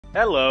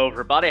Hello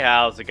everybody,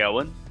 how's it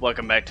going?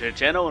 Welcome back to the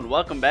channel and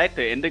welcome back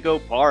to Indigo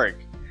Park.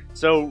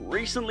 So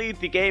recently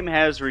the game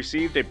has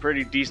received a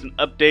pretty decent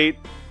update,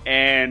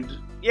 and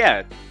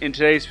yeah, in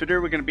today's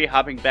video we're going to be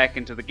hopping back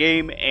into the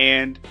game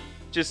and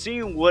just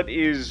seeing what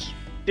is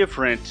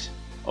different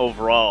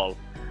overall.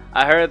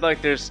 I heard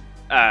like there's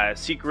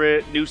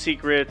new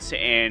secrets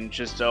and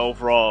just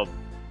overall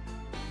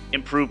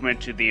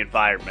improvement to the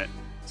environment.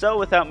 So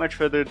without much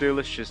further ado,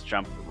 let's just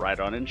jump right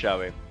on in, shall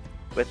we?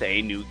 With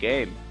a new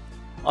game.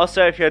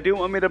 Also, if you do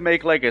want me to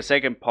make like a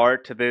second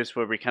part to this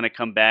where we kind of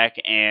come back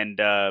and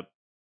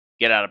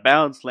get out of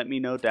bounds, let me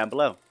know down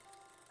below.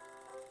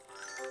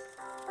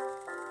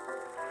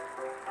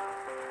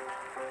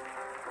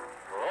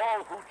 For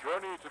all who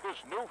journey to this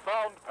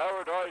newfound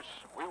paradise,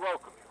 we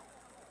welcome you.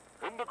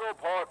 Indigo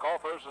Park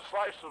offers a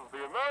slice of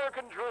the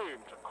American dream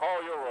to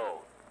call your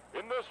own.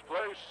 In this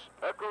place,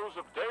 echoes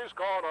of days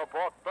gone are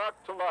brought back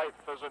to life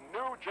as a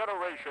new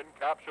generation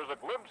captures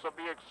a glimpse of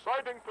the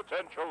exciting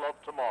potential of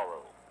tomorrow.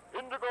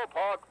 Indigo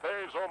Park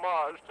pays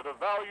homage to the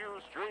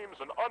values, dreams,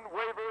 and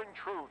unwavering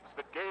truths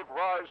that gave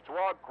rise to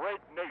our great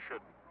nation.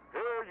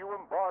 Here you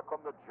embark on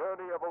the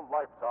journey of a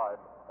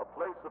lifetime, a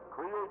place of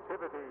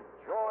creativity,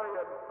 joy,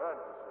 and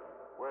fantasy,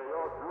 where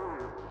your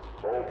dreams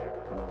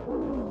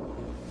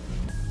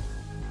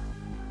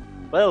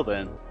Well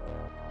then,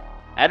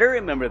 I do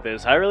remember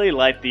this. I really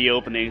like the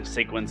opening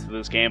sequence of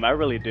this game. I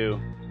really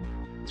do.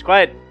 It's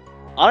quite,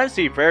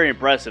 honestly, very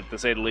impressive to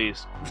say the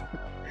least.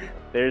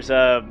 There's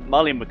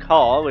Molly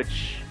McCall,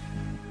 which...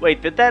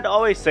 Wait, did that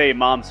always say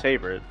Mom's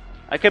favorite?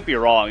 I could be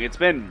wrong. It's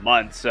been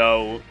months,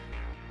 so...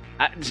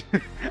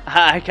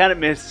 I kind of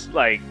miss,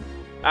 like...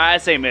 I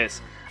say miss.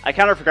 I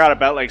kind of forgot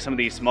about, like, some of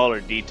these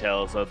smaller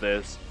details of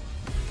this.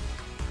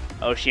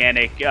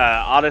 Oceanic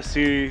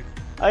Odyssey.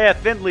 Oh yeah,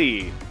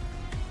 Findley.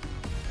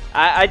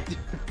 I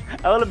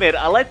will admit,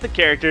 I like the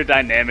character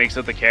dynamics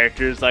of the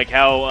characters, like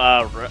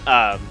how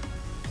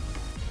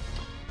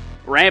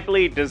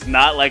Rampley does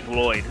not like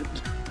Lloyd.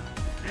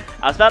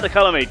 I was about to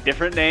call him a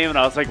different name, and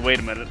I was like, wait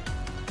a minute.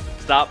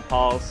 Stop,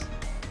 pause,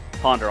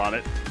 ponder on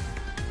it.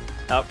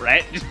 Oh,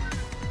 right?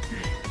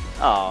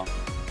 Oh.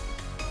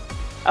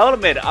 I will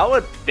admit, I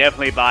would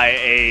definitely buy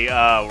a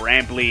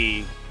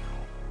Rampley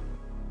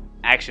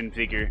action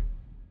figure.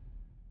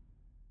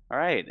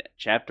 Alright,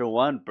 Chapter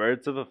 1,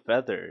 Birds of a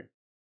Feather.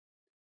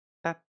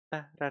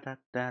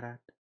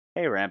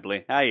 Hey,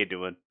 Rampley, how you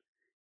doing?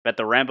 Bet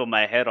to ramble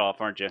my head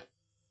off, aren't you?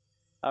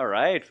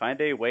 Alright,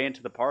 find a way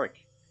into the park.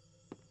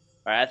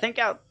 Alright, I think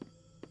out.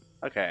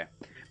 Okay.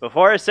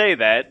 Before I say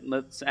that,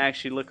 let's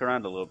actually look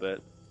around a little bit.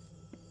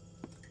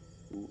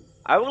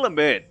 I will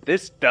admit,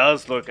 this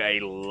does look a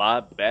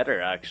lot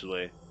better,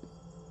 actually.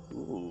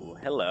 Ooh,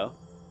 hello.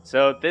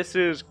 So, this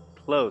is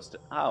closed.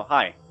 Oh,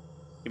 hi.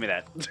 Give me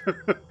that.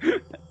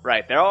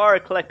 Right, there are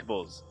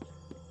collectibles.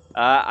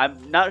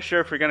 I'm not sure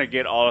if we're gonna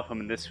get all of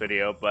them in this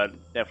video, but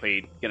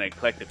definitely gonna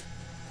collect it.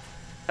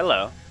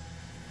 Hello.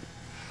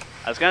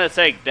 I was gonna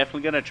say,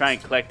 definitely gonna try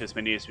and collect as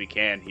many as we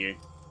can here.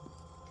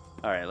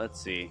 Alright, let's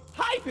see.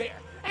 Hi there,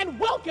 and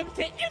welcome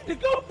to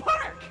Indigo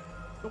Park!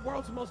 The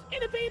world's most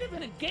innovative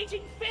and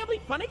engaging family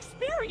fun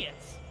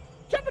experience!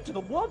 Jump into the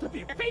world of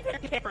your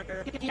favorite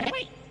character.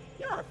 Wait,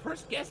 you're our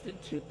first guest in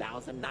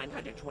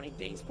 2,920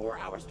 days, 4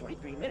 hours,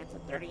 23 minutes,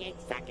 and 38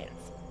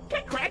 seconds.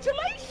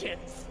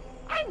 Congratulations!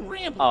 I'm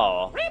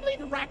Rambley, Rambley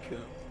the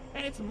Raccoon,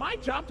 and it's my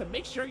job to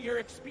make sure your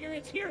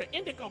experience here at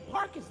Indigo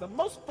Park is the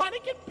most fun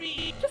it can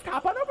be. Just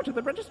hop on over to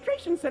the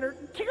registration center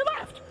to your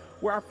left,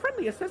 where our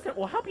friendly assistant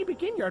will help you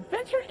begin your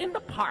adventure in the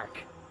park.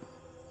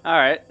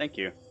 Alright, thank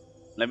you.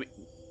 Let me...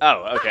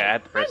 Oh, okay, Hi, I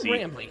have to press E.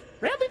 I'm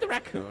Rambley the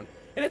Raccoon,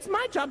 and it's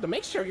my job to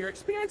make sure your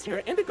experience here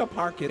at Indigo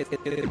Park is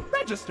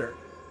registered.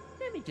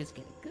 Let me just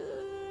get a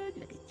good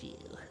look at you.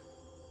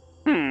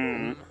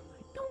 I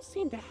don't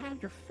seem to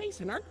have your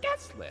face in our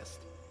guest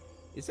list.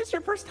 Is this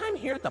your first time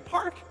here at the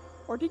park,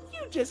 or did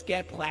you just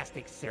get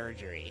plastic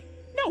surgery?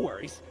 No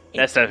worries.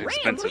 That sounds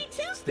expensive. Rambley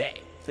Tuesday,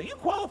 so you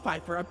qualify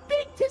for a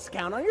big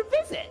discount on your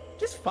visit.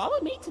 Just follow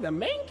me to the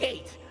main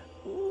gate.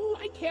 Ooh,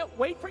 I can't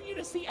wait for you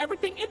to see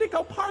everything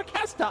Indigo Park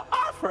has to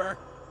offer.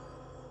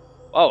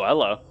 Oh,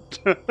 hello.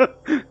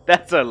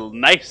 That's a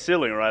nice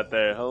ceiling right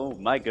there. Oh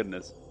my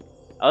goodness.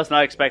 I was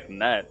not expecting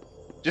that.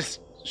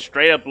 Just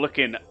straight up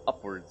looking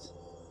upwards.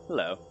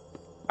 Hello.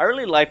 I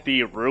really like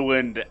the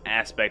ruined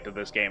aspect of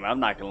this game,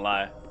 I'm not gonna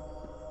lie.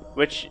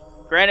 Which,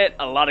 granted,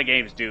 a lot of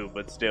games do,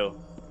 but still.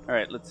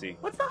 Alright, let's see.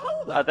 What's the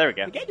holdup? Oh, there we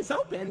go. The gate is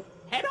open.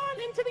 Head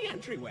on into the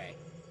entryway.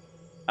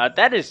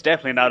 That is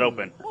definitely not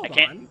open. Hold I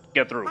can't on.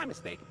 get through. My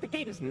mistake. The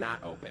gate is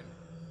not open.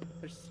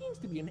 There seems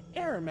to be an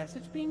error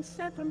message being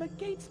sent from the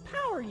gate's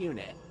power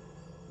unit.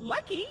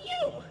 Lucky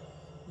you!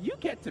 You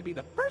get to be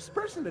the first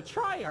person to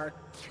try our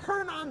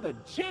turn on the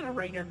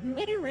generator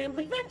mini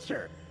Rambley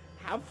venture.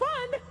 Have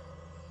fun!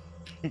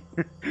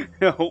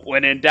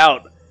 When in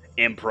doubt,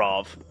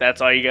 improv.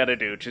 That's all you gotta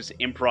do. Just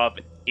improv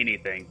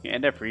anything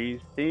and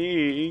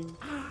everything.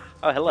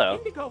 Oh, hello.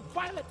 Indigo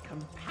Violet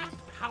Compact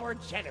Power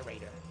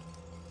Generator.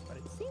 But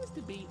it seems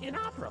to be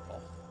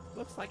inoperable.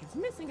 Looks like it's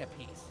missing a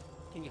piece.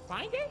 Can you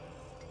find it?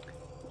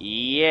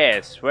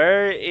 Yes,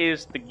 where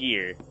is the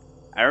gear?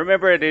 I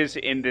remember it is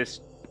in this,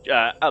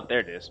 oh, there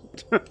it is.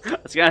 I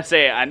was gonna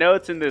say, I know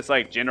it's in this,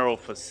 like, general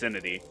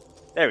vicinity.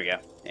 There we go.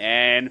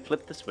 And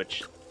flip the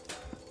switch.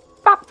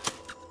 Pop!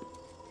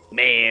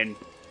 Man,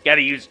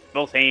 gotta use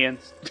both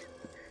hands.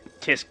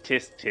 Tisk,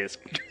 tisk, tisk.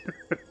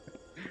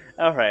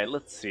 Alright,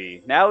 let's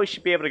see. Now we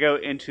should be able to go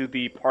into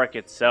the park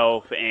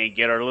itself and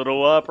get our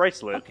little,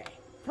 bracelet. Okay,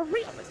 for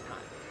real this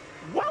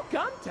time.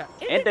 Welcome to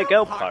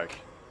Indigo Park. Park.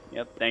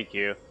 Yep, thank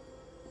you.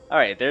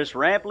 Alright, there's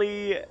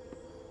Rambley,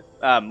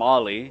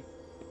 Molly.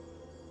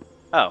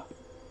 Oh.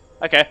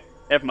 Okay,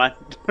 never mind.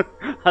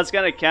 I was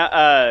gonna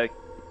count,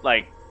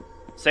 like,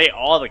 say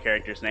all the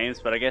characters'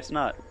 names, but I guess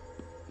not.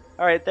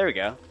 Alright, there we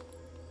go.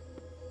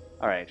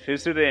 Alright,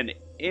 visit an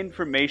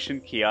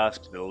information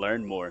kiosk to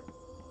learn more.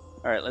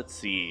 Alright, let's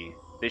see.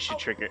 This should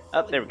trigger.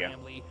 Oh, there we go.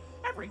 Family,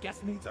 every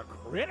guest needs a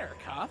critter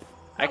cuff.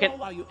 I can That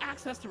will allow you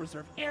access to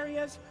reserved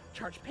areas,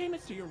 charge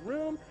payments to your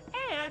room,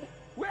 and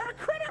wear a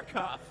critter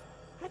cuff.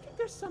 I think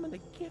there's some in the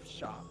gift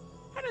shop.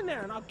 Head in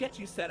there and I'll get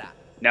you set up.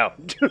 No.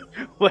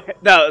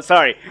 No,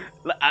 sorry.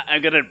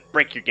 I'm gonna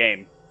break your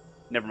game.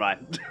 Never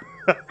mind.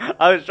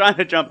 I was trying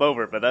to jump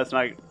over, but that's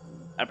not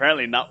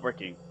apparently not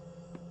working.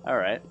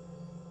 Alright.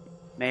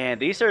 Man,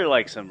 these are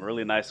like some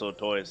really nice little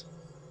toys.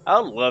 I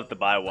would love to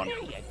buy one.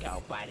 There you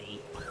go, buddy.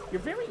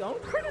 Your very own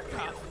critter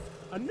cuff.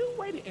 A new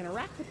way to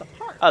interact with the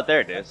park. Oh,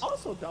 there it is. It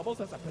also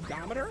doubles as a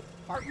pedometer,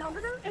 heart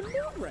monitor, and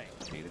mood ring.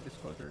 Data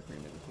disclosure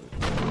agreement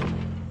included.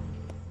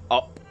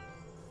 Oh.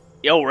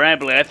 Yo,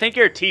 Rambley, I think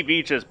your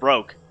TV just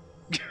broke.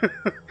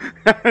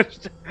 I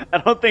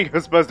don't think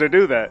I'm supposed to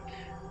do that.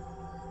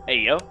 Hey,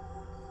 yo.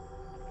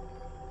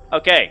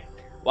 Okay.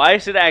 Why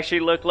does it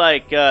actually look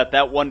like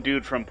that one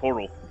dude from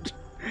Portal?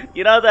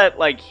 You know that,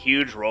 like,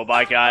 huge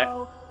robot guy?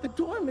 Oh, the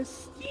door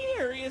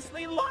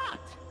mysteriously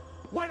locked.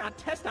 Why not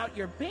test out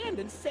your band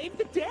and save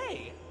the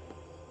day?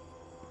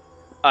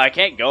 I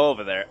can't go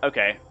over there.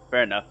 Okay,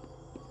 fair enough.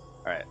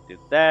 Alright, do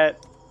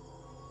that.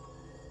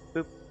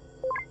 Boop.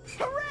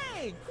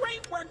 Hooray!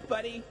 Great work,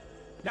 buddy.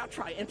 Now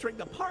try entering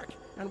the park,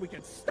 and we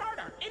can start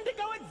our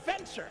Indigo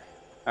adventure.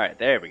 Alright,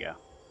 there we go.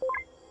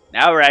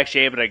 Now we're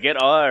actually able to get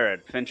our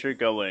adventure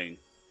going.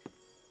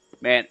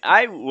 Man,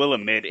 I will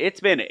admit,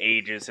 it's been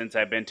ages since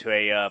I've been to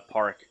a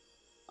park.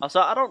 Also,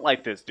 I don't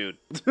like this dude.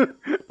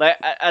 Like,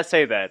 I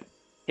say that.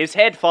 His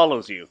head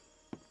follows you.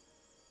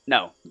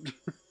 No.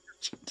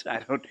 I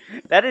don't.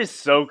 That is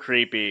so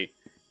creepy.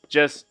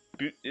 Just,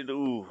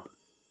 ooh.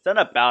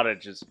 Something about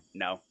it just,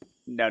 no.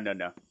 No, no,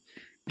 no.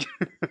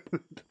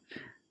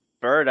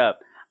 Bird up.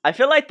 I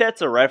feel like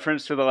that's a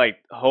reference to the,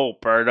 like, whole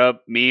bird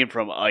up meme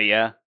from, oh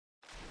yeah.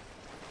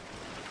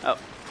 Oh.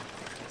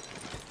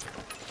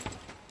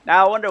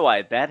 Now I wonder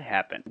why that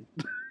happened.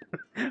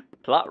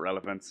 Plot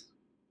relevance.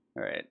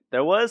 Alright.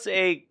 There was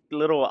a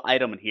little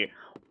item in here.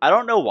 I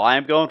don't know why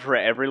I'm going for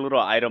every little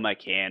item I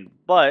can,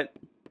 but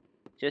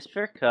just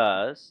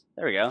because.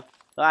 There we go.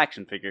 The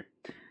action figure.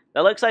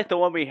 That looks like the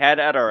one we had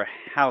at our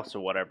house or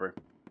whatever.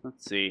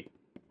 Let's see.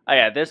 Oh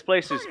yeah, this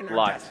place is Fine,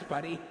 locked. Ernest,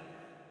 buddy.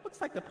 Looks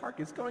like the park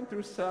is going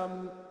through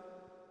some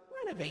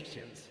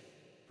renovations.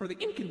 For the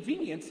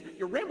inconvenience,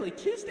 your Rambly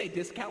Tuesday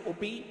discount will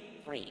be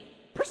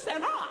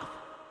 3% off.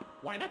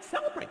 Why not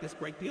celebrate this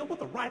great deal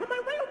with a ride on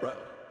my railroad?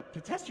 To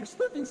test your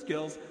sleuthing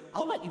skills,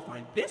 I'll let you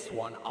find this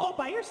one all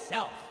by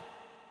yourself.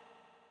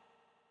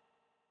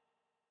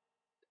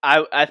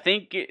 I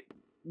think it,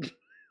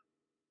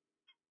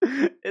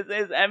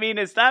 I mean,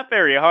 it's not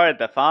very hard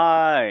to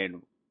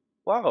find.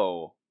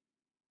 Whoa.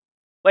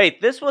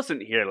 Wait, this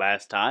wasn't here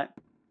last time.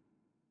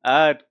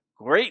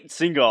 Great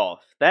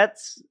sing-off.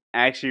 That's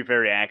actually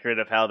very accurate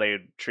of how they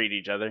treat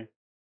each other.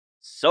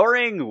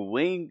 Soaring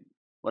wing...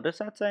 What does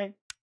that say?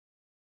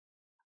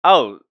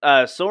 Oh,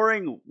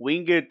 soaring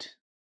winged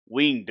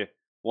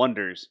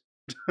wonders.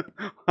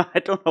 I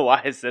don't know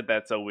why I said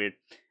that so weird.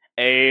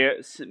 A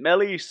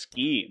smelly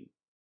scheme.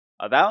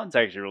 Oh, that one's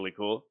actually really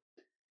cool.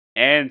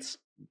 And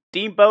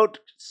Steamboat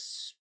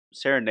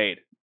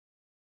Serenade.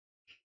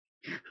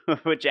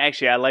 Which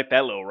actually, I like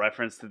that little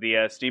reference to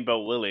the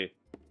Steamboat Willie.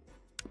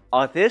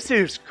 Oh, this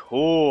is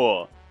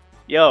cool.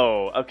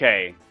 Yo,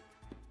 okay.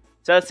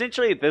 So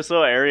essentially, this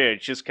little area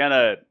just kind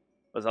of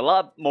was a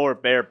lot more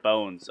bare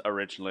bones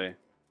originally.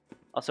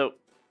 Also,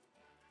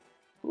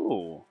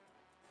 ooh.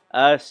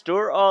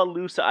 Store all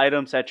loose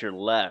items at your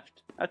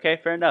left. Okay,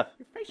 fair enough.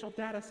 Your facial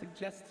data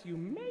suggests you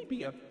may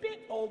be a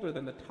bit older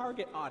than the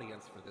target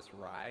audience for this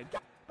ride,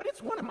 but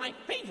it's one of my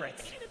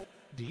favorites.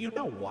 Do you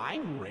know why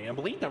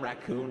Rambly the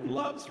raccoon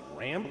loves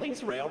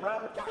Rambly's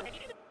Railroad?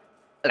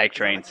 I like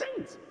trains.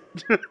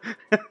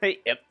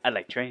 Yep, I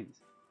like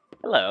trains.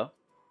 Hello.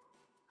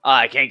 Oh,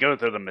 I can't go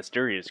through the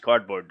mysterious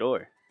cardboard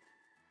door.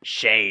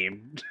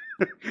 Shame.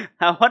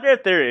 I wonder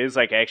if there is,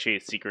 like, actually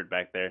a secret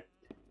back there.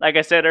 Like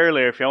I said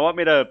earlier, if you want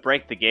me to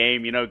break the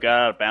game, you know, go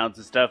out of bounds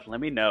and stuff, let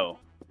me know.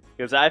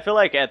 Because I feel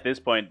like at this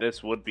point,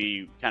 this would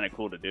be kind of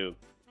cool to do.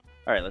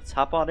 Alright, let's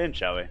hop on in,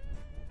 shall we?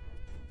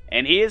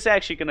 And he is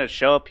actually going to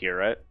show up here,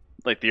 right?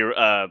 Like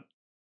the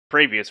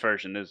previous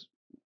version is...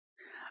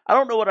 I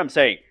don't know what I'm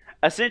saying.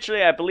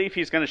 Essentially, I believe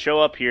he's going to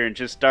show up here and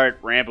just start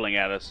rambling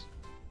at us.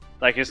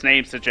 Like his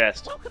name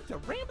suggests. Welcome to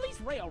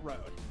Rambley's Railroad.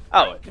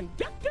 Oh. I'm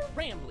Conductor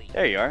Rambley.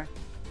 There you are.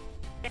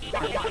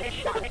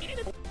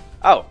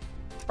 Oh.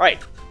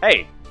 Right.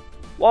 Hey.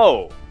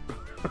 Whoa.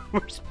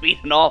 We're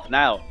speeding off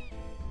now.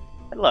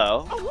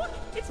 Hello. Oh, look.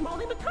 It's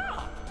Molly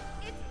McCaw.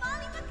 It's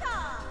Molly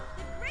McCaw,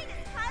 the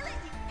greatest pilot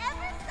you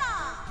ever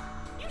saw.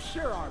 You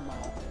sure are,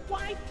 Molly.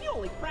 Why, you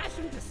only crashed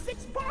into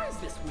 6 bars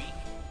this week.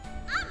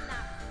 I'm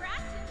not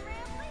crashing,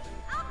 Rambley.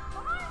 I'm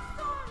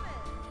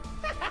barnstorming.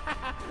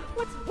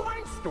 What's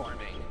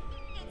barnstorming?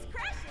 It's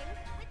crashing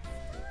with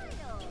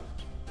style.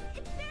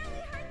 It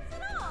barely hurts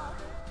at all.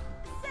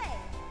 Say,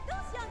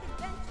 those young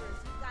adventurers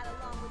you got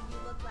along with you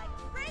look like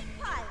great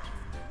pilots.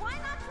 Why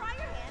not try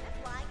your hand at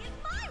flying in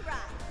my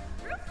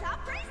ride? Rooftop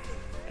racing.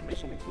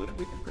 Admission included,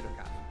 we can critter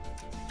cop.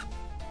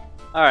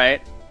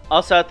 Alright.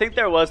 Also, I think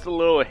there was a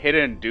little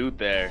hidden dude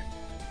there.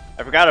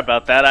 I forgot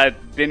about that. I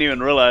didn't even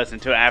realize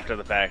until after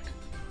the fact.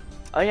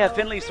 Oh yeah,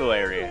 Finley's little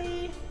area.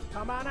 Finley,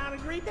 come on out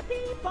and greet the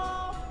people.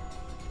 Hi,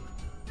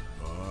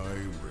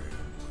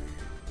 Rambley.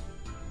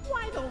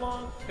 Why the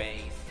long face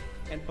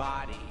and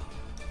body?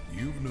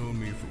 You've known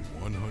me for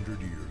 100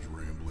 years,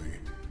 Rambley.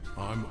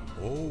 I'm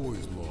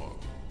always long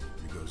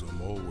because I'm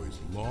always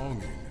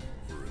longing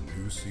for a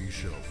new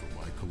seashell for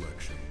my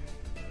collection.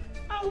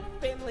 Oh,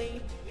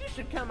 Finley, you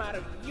should come out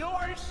of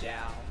your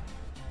shell.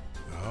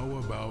 How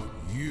about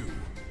you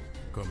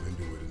come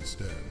into it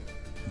instead?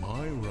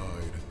 My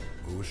ride,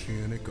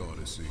 Oceanic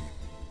Odyssey,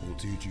 will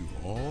teach you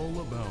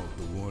all about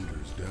the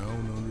wonders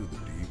down under the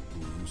deep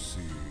blue sea.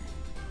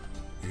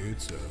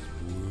 It's as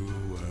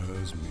blue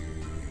as me.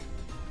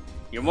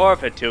 You're more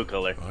of a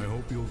two-color. I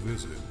hope you'll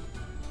visit.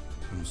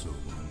 I'm so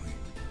lonely.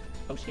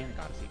 Oceanic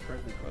Odyssey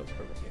currently closed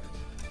for repairs.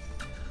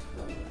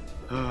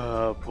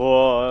 Oh,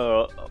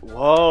 boy.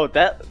 Whoa,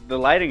 the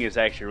lighting is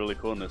actually really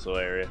cool in this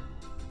little area.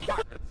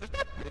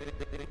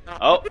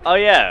 Oh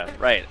yeah,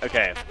 right,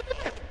 okay.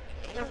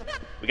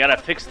 We gotta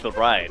fix the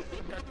ride.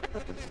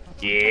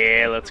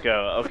 Yeah, let's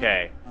go,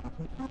 okay.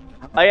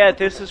 Oh yeah,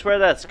 this is where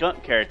that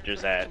skunk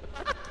character's at.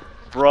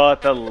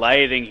 Bruh, the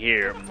lighting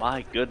here,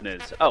 my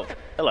goodness. Oh,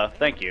 hello,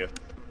 thank you.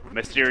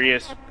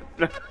 Mysterious,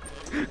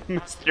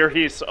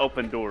 mysterious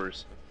opening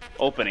doors.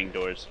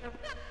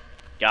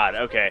 God,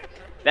 okay.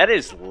 That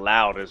is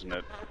loud, isn't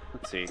it?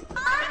 Let's see.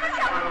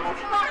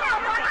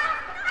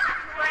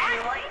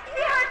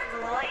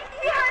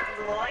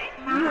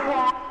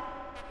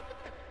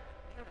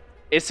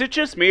 Is it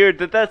just me, or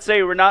did that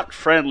say we're not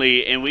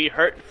friendly and we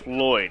hurt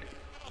Floyd?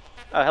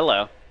 Oh,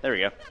 hello. There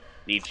we go.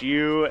 Need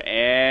you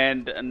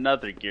and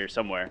another gear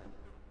somewhere.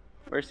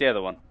 Where's the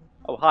other one?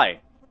 Oh, hi.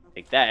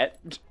 Take that.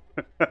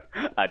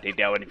 I take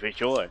that one for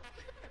sure.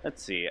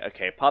 Let's see.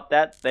 Okay, pop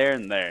that there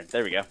and there.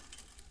 There we go.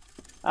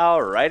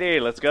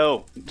 Alrighty, let's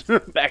go.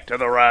 Back to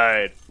the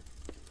ride.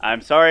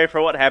 I'm sorry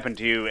for what happened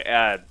to you,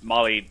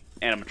 Molly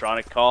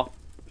Animatronic Call.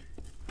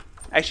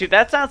 Actually,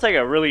 that sounds like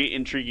a really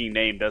intriguing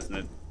name, doesn't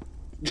it?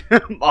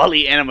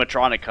 Molly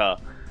Animatronica.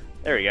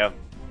 There we go.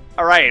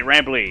 Alright,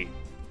 Rambley.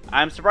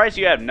 I'm surprised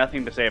you have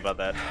nothing to say about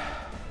that.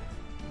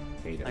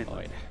 Hayden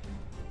Lloyd.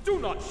 Do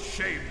not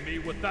shame me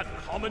with that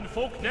common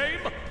folk name.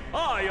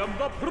 I am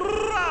the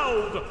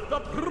proud, the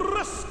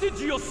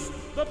prestigious,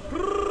 the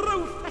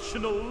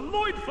professional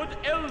Lloydford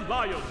L.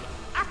 Lion,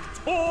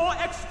 actor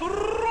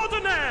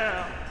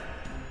extraordinaire.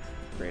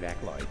 Great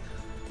act, Lloyd.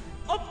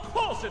 Of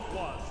course it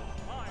was.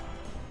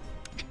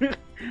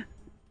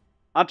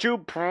 Aren't you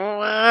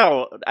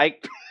proud?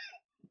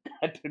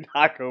 That did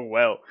not go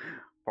well.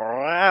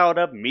 Proud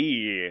of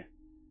me.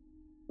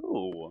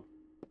 Ooh.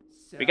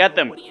 So, We got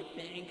them. What do you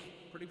think?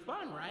 Pretty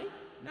fun, right?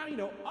 Now you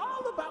know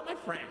all about my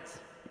friends.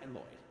 And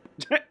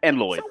Lloyd. And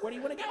Lloyd. So where do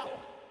you want to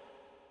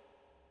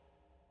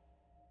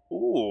go?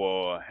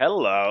 Ooh,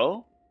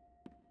 hello.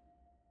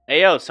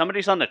 Hey yo,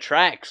 somebody's on the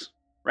tracks.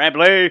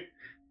 Rambley,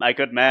 my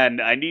good man,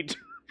 I need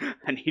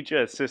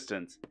your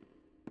assistance.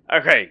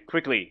 Okay,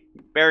 quickly,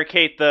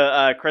 barricade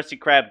the Krusty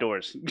Krab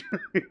doors.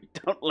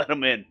 Don't let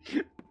them in.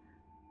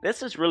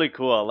 This is really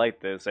cool. I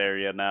like this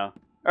area now.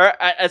 Or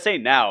I say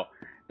now.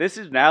 This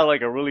is now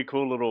like a really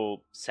cool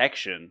little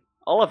section.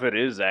 All of it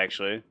is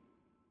actually.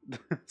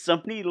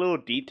 So many little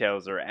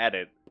details are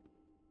added.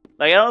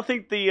 Like I don't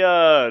think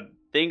the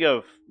thing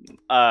of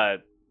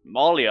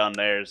Molly on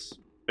there's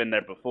been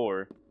there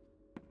before.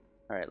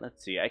 All right,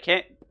 let's see. I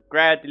can't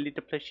grab the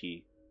little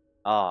plushie.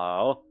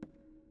 Oh,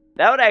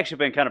 that would actually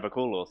been kind of a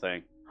cool little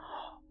thing.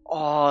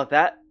 Oh,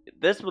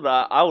 this would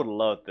I would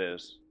love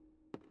this.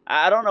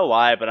 I don't know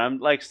why, but I'm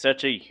like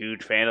such a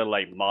huge fan of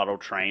like model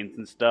trains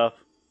and stuff.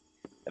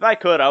 If I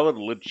could, I would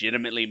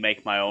legitimately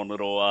make my own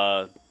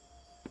little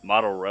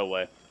model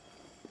railway.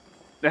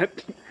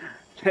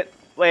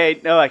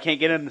 Wait, no, I can't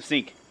get in the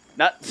sink.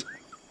 Not.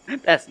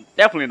 That's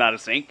definitely not a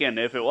sink, and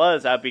if it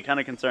was, I'd be kind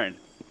of concerned.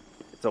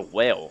 It's a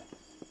whale.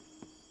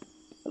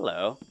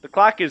 Hello. The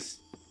clock is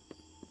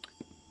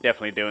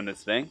definitely doing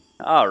this thing.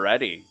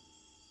 Alrighty.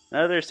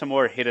 Now there's some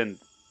more hidden...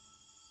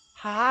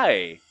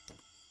 Hi!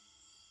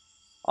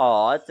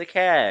 Aw, it's a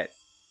cat.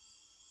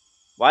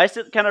 Why does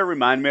it kind of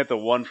remind me of the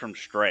one from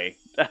Stray?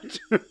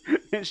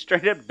 It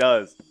straight up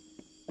does.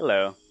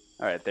 Hello.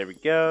 Alright, there we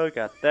go.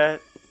 Got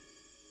that.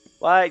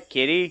 What,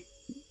 kitty?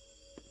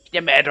 Get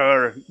the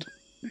matter?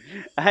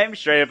 I'm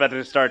straight up about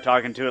to start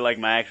talking to it like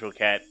my actual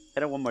cat.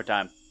 Hit it one more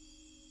time.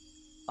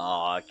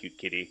 Aw, cute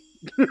kitty.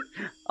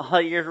 Oh,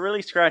 you're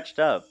really scratched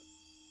up.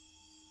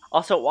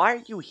 Also, why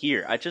are you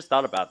here? I just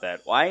thought about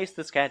that. Why is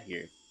this cat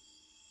here?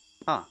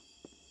 Huh.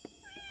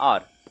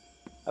 Odd.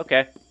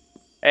 Okay.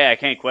 Hey, I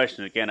can't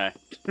question it, can I?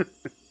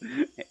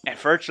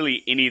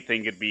 Virtually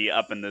anything could be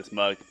up in this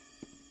mug.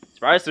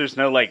 Surprised there's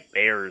no, like,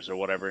 bears or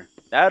whatever.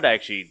 That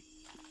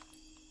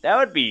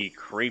would be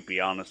creepy,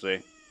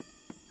 honestly.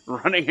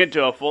 Running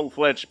into a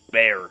full-fledged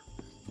bear.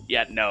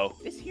 Yeah, no.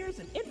 This here is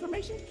an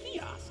information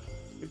kiosk.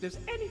 If there's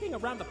anything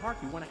around the park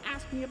you want to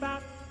ask me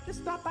about,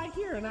 just stop by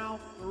here and I'll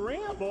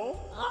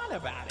ramble on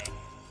about it.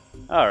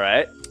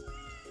 Alright.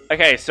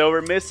 Okay, so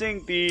we're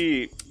missing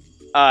the...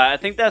 I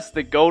think that's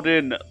the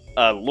golden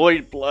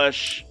Lloyd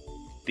blush.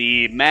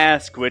 The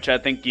mask, which I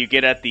think you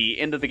get at the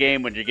end of the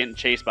game when you're getting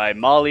chased by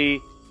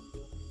Molly.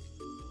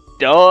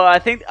 Oh, I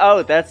think...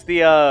 Oh, that's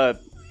the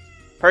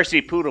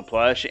Percy Poodle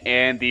plush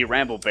and the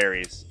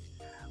Rambleberries.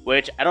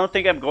 Which, I don't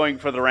think I'm going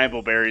for the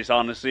Rambleberries,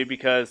 honestly,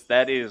 because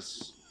that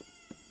is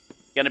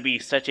going to be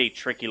such a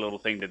tricky little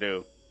thing to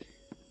do.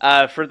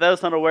 For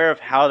those unaware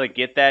of how to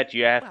get that,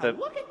 you have to...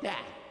 Look at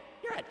that!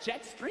 You're at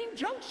Jetstream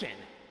Junction!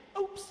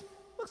 Oops!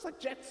 Looks like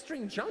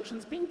Jetstream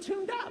Junction's being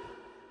tuned up.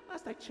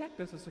 Last I checked,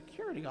 there's a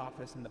security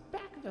office in the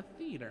back of the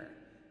theater.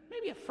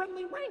 Maybe a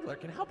friendly wrangler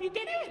can help you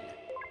get in!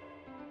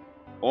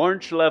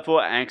 Orange level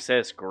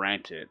access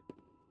granted.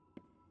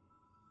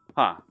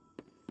 Huh.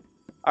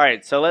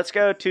 Alright, so let's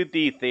go to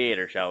the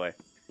theater, shall we?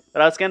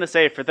 But I was going to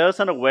say, for those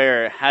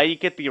unaware, how you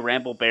get the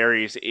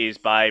Rambleberries is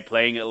by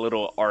playing a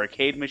little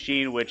arcade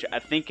machine, which I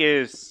think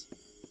is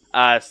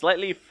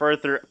slightly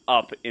further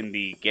up in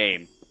the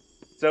game.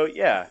 So,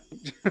 yeah.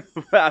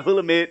 I will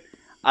admit,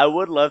 I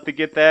would love to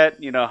get that,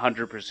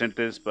 100%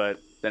 this, but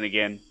then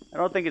again, I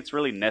don't think it's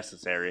really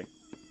necessary.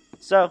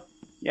 So,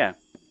 yeah.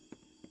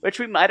 Which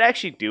we might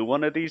actually do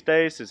one of these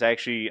days, is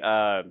actually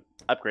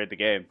upgrade the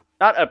game.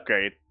 Not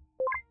upgrade.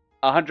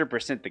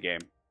 100% the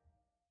game.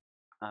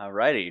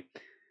 Alrighty.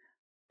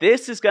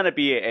 This is going to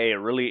be a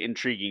really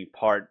intriguing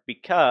part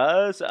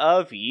because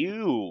of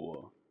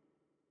you,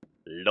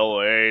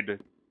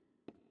 Lloyd.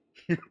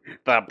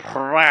 The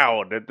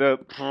proud, the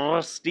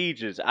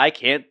prestigious. I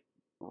can't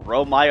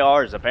roll my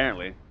R's,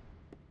 apparently.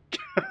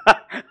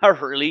 I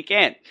really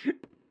can't.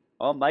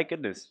 Oh my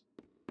goodness.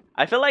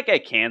 I feel like I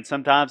can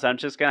sometimes. I'm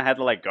just going to have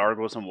to like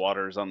gargle some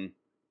water or something.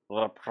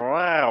 The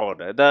proud,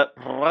 the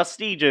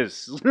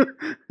prestigious.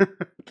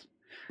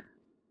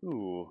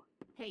 Ooh.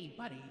 Hey,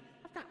 buddy.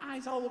 I've got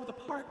eyes all over the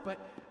park, but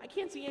I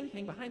can't see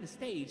anything behind the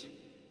stage.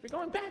 If you're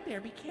going back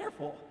there, be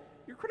careful.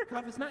 Your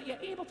Criticov is not yet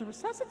able to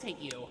resuscitate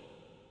you.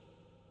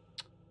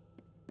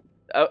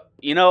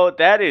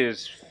 That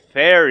is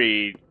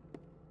very,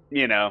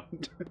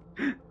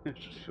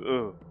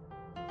 Ooh.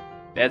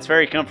 That's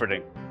very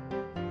comforting.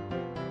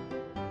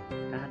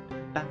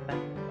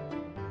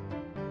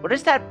 What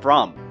is that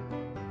from?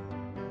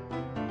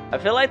 I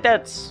feel like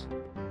that's...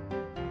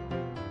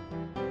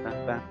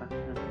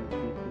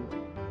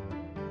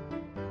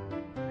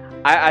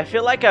 I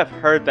feel like I've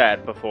heard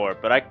that before,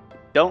 but I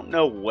don't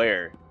know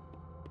where.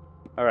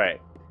 Alright.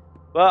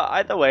 Well,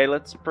 either way,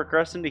 let's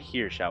progress into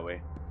here, shall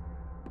we?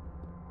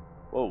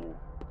 Whoa.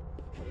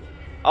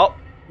 Oh!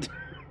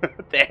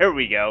 There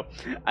we go.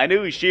 I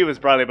knew she was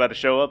probably about to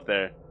show up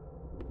there.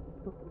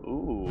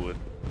 Ooh.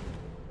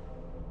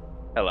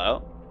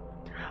 Hello?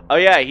 Oh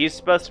yeah, he's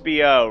supposed to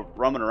be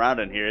roaming around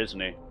in here, isn't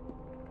he?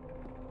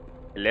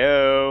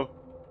 Hello?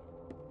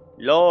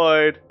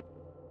 Lloyd?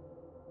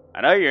 I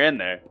know you're in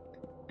there.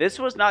 This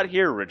was not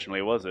here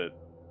originally, was it?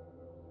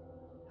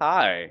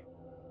 Hi.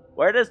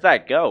 Where does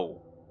that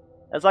go?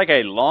 That's like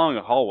a long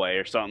hallway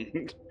or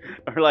something.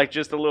 Or like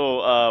just a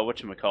little,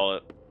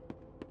 whatchamacallit,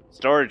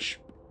 storage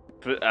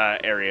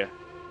area.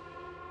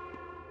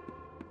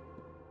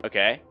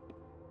 Okay.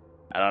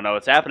 I don't know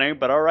what's happening,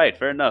 but alright,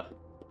 fair enough.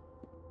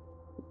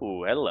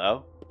 Ooh,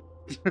 hello.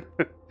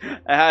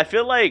 I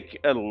feel like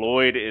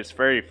Lloyd is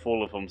very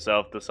full of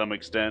himself to some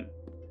extent.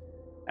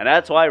 And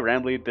that's why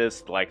Rambly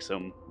dislikes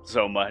him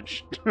so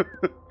much.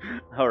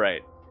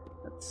 Alright.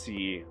 Let's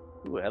see.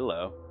 Ooh,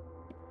 hello.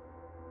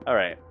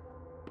 Alright.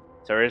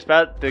 So we're just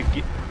about to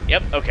get...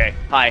 Yep, okay.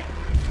 Hi.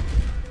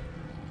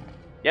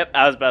 Yep,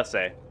 I was about to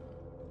say.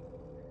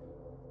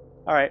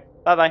 Alright,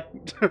 bye-bye.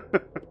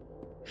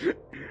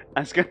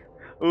 I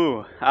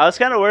was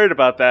kind of worried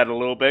about that a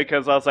little bit,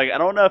 because I was like, I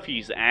don't know if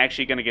he's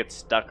actually going to get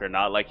stuck or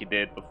not like he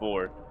did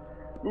before.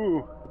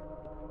 Ooh.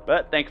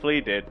 But thankfully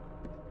he did.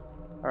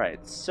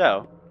 Alright,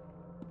 so...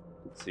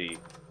 Let's see.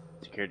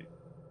 Security.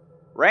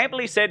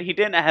 Rambly said he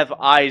didn't have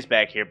eyes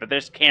back here, but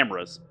there's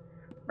cameras.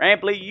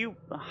 Rambly, you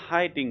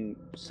hiding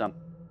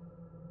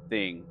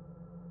something.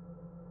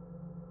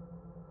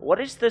 What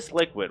is this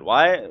liquid?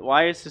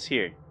 Why is this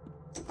here?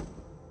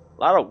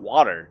 A lot of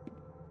water.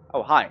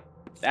 Oh, hi.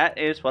 That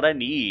is what I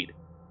need.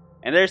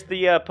 And there's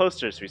the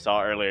posters we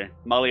saw earlier.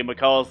 Molly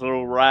McCall's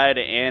little ride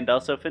and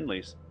also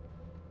Finley's.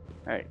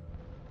 Alright.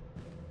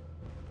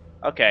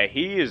 Okay,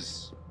 he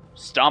is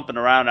stomping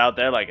around out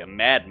there like a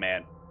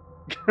madman.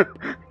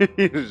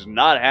 He is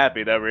not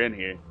happy that we're in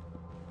here.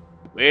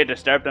 We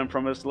disturbed him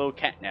from his little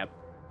catnap.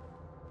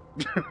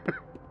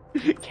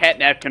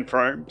 Catnap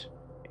confirmed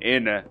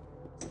in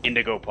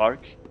Indigo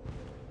Park.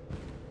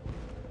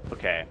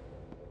 Okay.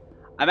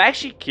 I'm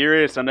actually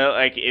curious to know,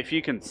 like, if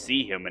you can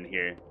see him in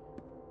here.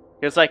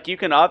 Because, like, you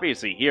can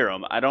obviously hear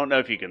him. I don't know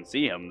if you can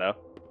see him, though.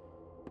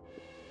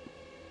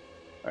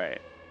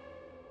 Alright.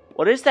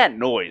 What is that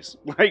noise?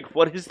 Like,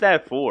 what is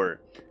that for?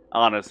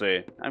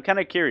 Honestly. I'm kind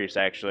of curious,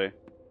 actually.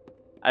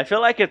 I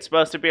feel like it's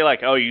supposed to be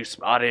like, oh, you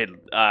spotted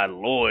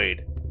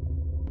Lloyd.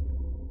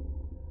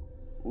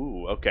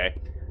 Ooh, okay.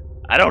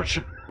 I don't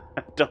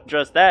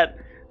trust that.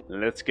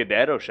 Let's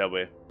skedaddle, shall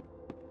we?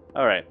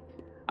 Alright.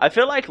 I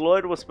feel like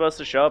Lloyd was supposed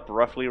to show up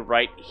roughly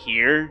right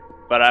here,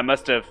 but I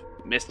must have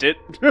missed it.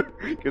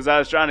 Because I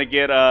was trying to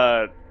get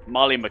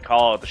Molly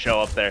McCall to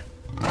show up there.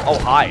 Oh,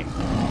 hi.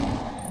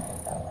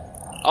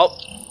 Oh.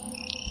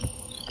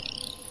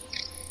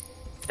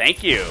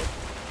 Thank you.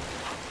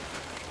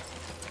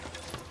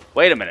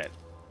 Wait a minute.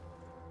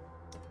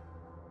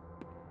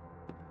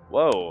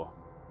 Whoa.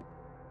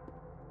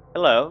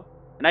 Hello.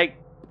 And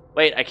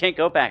wait, I can't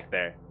go back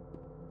there.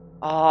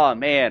 Oh,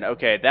 man.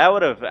 Okay, that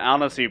would have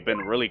honestly been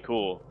really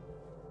cool.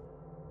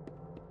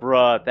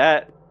 Bruh,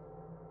 that...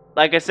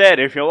 Like I said,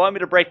 if you want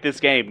me to break this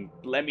game,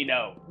 let me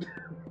know.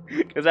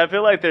 Because I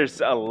feel like there's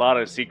a lot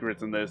of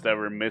secrets in this that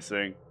we're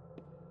missing.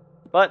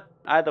 But,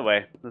 either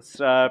way, let's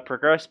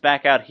progress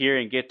back out here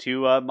and get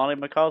to Molly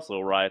McCall's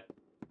little ride.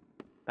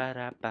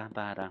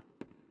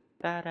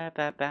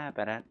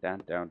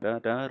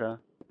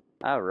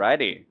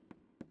 Alrighty.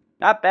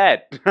 Not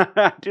bad.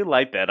 I do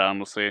like that,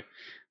 honestly.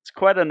 It's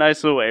quite a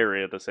nice little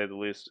area, to say the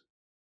least.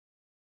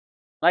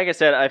 Like I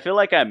said, I feel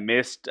like I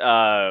missed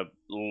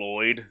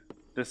Lloyd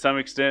to some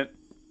extent.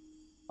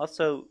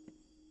 Also,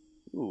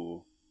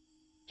 ooh.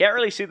 Can't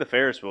really see the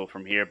Ferris wheel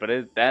from here, but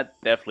that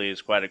definitely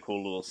is quite a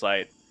cool little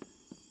sight.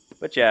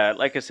 But yeah,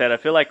 like I said, I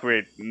feel like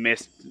we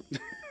missed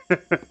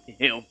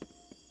him.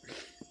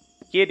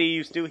 Kitty,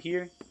 you still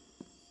here?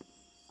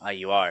 Ah,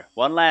 you are.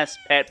 One last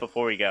pet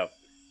before we go.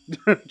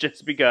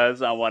 Just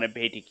because I want to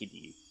pet a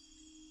kitty.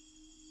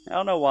 I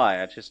don't know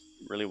why, I just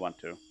really want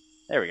to.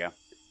 There we go.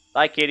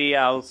 Bye, kitty.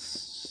 I'll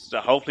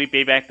hopefully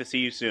be back to see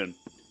you soon.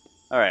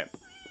 Alright.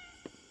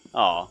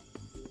 Aw.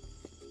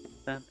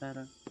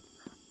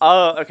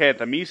 Oh, okay,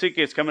 the music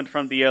is coming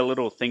from the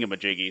little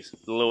thingamajiggies.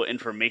 The little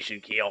information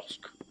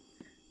kiosk.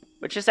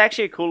 Which is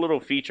actually a cool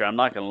little feature, I'm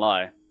not gonna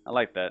lie. I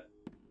like that.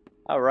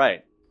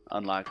 Alright.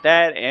 Unlock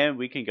that, and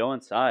we can go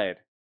inside.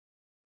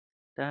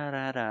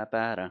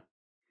 Da-da-da-ba-da.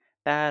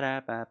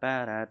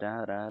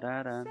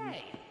 Da-da-ba-ba-da-da-da-da-da.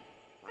 Say,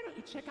 why don't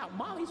you check out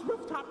Molly's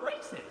rooftop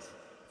races?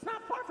 It's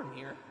not far from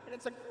here, and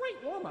it's a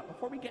great warm-up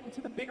before we get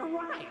into the bigger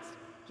rides.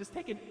 Just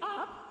take an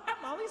up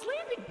at Molly's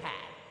landing pad.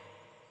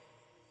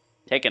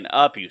 Taken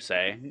up, you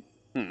say?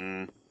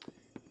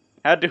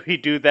 How do we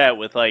do that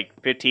with like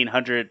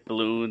 1,500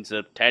 balloons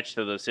attached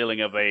to the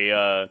ceiling of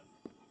a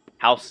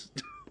house?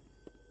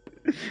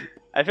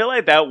 I feel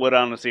like that would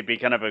honestly be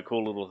kind of a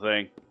cool little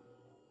thing.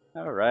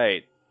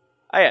 Alright.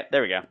 Oh yeah,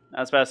 there we go. I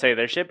was about to say,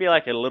 there should be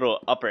like a little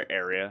upper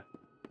area.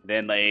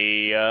 Then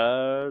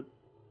I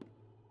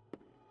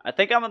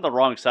think I'm on the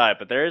wrong side,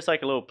 but there is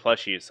like a little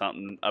plushie or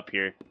something up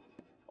here.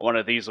 One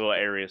of these little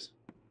areas.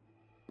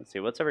 Let's see,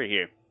 what's over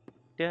here?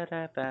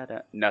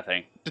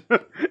 Nothing.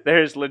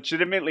 There's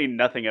legitimately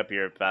nothing up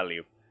here of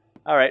value.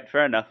 Alright,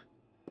 fair enough.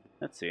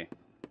 Let's see.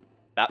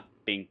 Ah,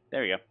 bing.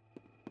 There we go.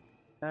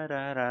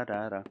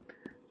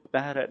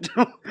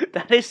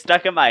 That is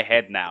stuck in my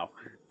head now.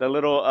 The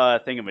little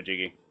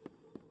thingamajiggy.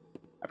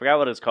 I forgot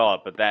what it's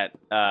called, but that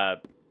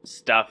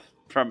stuff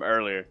from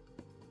earlier.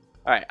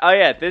 Alright, oh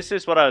yeah, this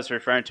is what I was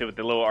referring to with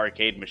the little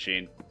arcade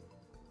machine.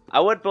 I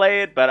would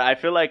play it, but I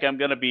feel like I'm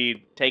gonna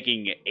be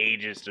taking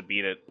ages to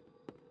beat it.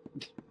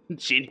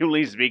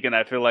 Genuinely speaking,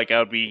 I feel like I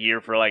would be here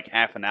for like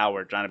half an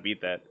hour trying to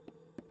beat that.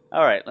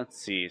 Alright, let's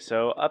see.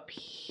 So up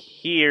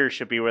here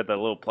should be where the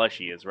little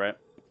plushie is, right?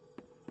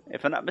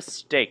 If I'm not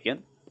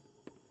mistaken.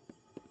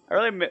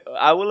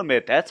 I will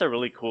admit, that's a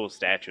really cool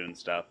statue and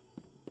stuff.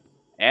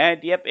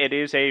 And yep, it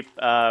is a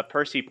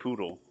Percy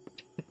Poodle.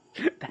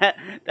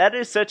 that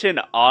is such an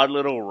odd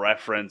little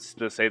reference,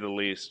 to say the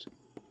least.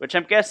 Which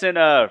I'm guessing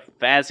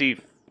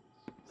Fazzy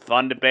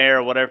Fundabear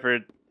or whatever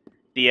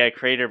the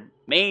creator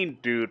main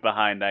dude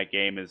behind that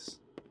game is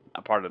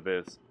a part of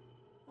this.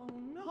 Oh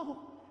no,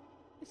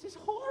 this is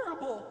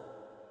horrible.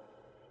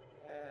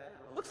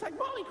 Looks like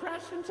Molly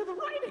crashed into the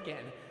ride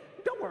again.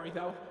 Don't worry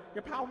though,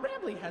 your pal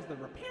Rambley has the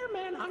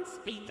repairman on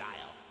speed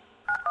dial.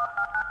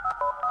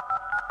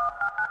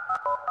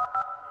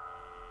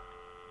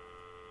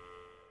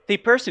 The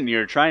person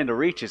you're trying to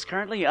reach is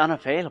currently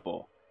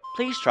unavailable.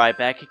 Please try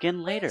back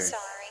again later.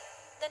 Sorry,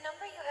 the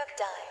number you have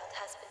dialed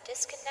has been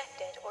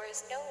disconnected or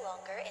is no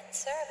longer in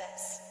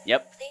service.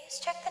 Yep. Please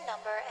check the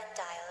number and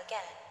dial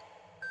again.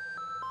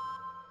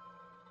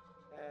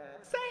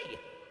 Say,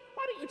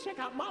 why don't you check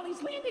out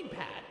Molly's landing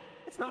pad?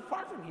 It's not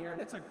far from here,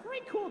 and it's a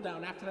great cool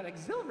down after that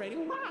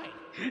exhilarating ride.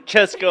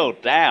 Just go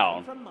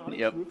down. From Molly's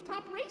Yep.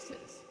 rooftop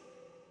races.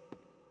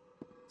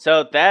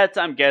 So that's,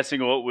 I'm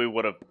guessing, what we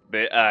would have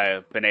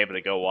been able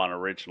to go on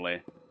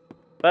originally.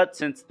 But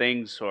since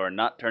things are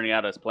not turning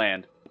out as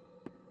planned,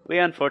 we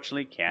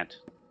unfortunately can't.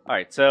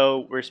 Alright,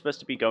 so we're supposed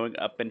to be going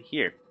up in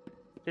here.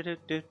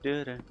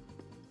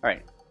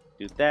 Alright,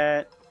 do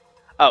that.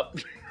 Oh.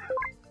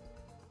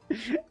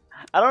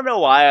 I don't know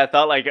why I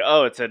thought like,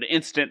 oh, it's an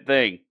instant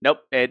thing. Nope,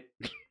 it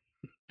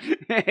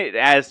it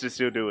has to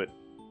still do it.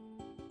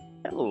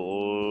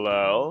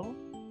 Hello.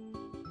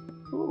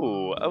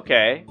 Ooh,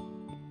 okay.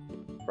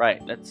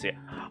 Right, let's see.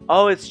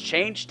 Oh, it's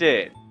changed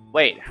it.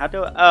 Wait, how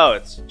do I... Oh,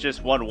 it's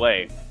just one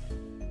way.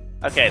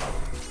 Okay.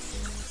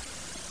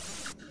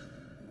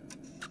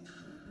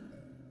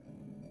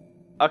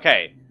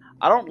 Okay.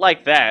 I don't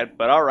like that,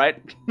 but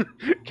alright.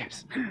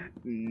 Guess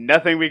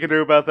nothing we can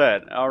do about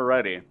that.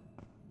 Alrighty.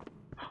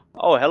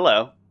 Oh,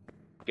 hello.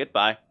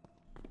 Goodbye.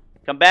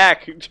 Come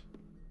back.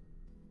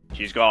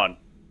 She's gone.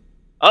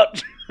 Oh,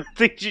 I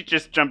think she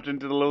just jumped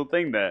into the little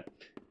thing there.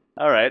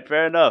 Alright,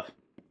 fair enough.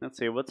 Let's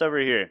see, what's over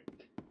here?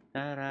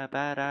 I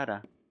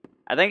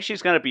think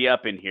she's gonna be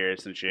up in here,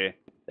 isn't she?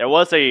 There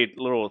was a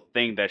little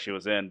thing that she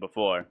was in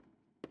before.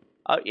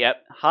 Oh,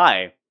 yep.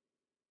 Hi.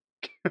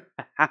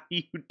 How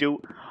you do?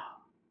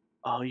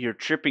 Oh, you're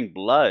tripping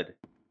blood.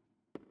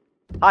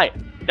 Hi.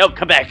 No,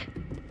 come back.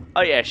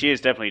 Oh, yeah, she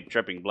is definitely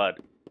tripping blood.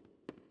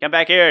 Come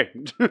back here.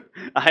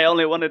 I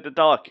only wanted to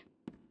talk.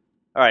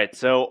 Alright,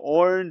 so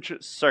orange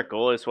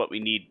circle is what we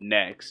need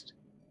next.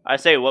 I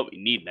say what we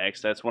need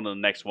next. That's one of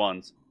the next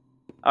ones.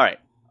 Alright.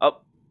 Oh.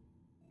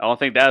 I don't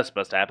think that was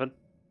supposed to happen.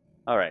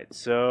 Alright,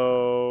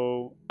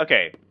 so...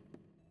 Okay.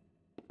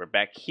 We're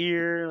back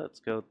here. Let's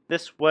go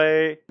this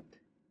way.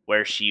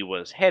 Where she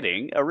was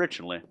heading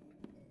originally.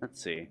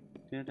 Let's see.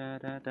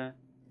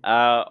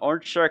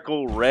 Orange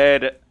circle,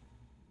 red...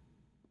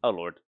 Oh,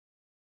 Lord.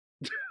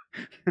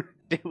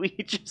 Did we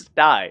just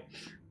die?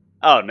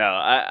 Oh, no.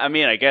 I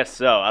mean, I guess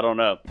so. I don't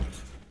know.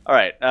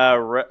 Alright.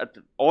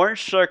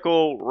 Orange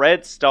circle,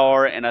 red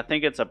star, and I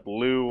think it's a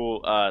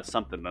blue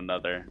something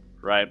another.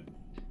 Right?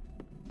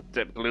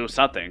 Blue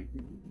something.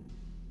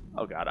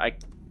 Oh, God.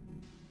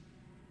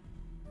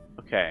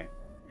 Okay.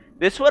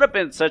 This would have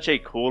been such a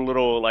cool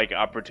little, like,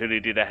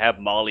 opportunity to have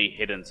Molly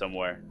hidden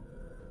somewhere.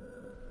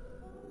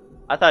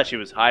 I thought she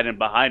was hiding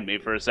behind me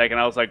for a second.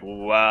 I was like,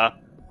 wow.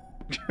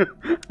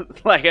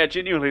 Like, I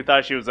genuinely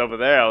thought she was over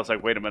there. I was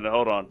like, wait a minute,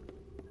 hold on.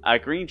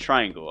 Green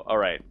triangle.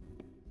 Alright.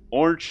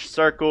 Orange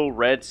circle,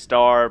 red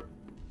star,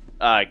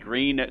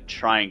 green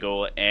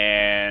triangle,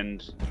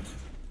 and...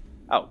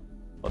 Oh.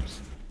 Whoops.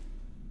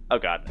 Oh,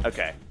 God.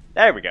 Okay.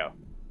 There we go.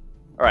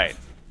 Alright.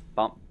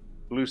 Bump.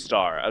 Blue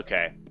star.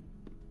 Okay.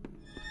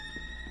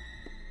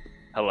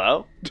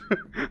 Hello?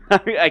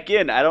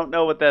 Again, I don't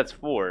know what that's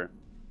for.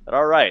 But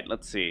alright,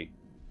 let's see.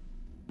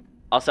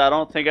 Also, I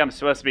don't think I'm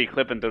supposed to be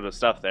clipping through the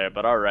stuff there,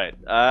 but alright.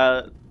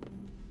 What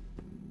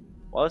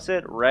was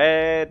it?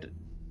 Red...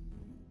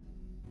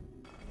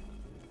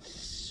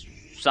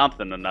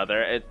 something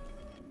another.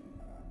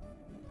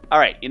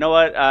 Alright, you know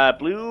what?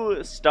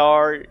 Blue,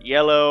 star,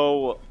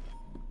 yellow...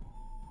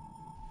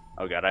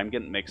 Oh god, I'm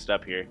getting mixed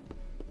up here.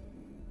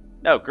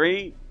 No,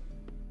 green...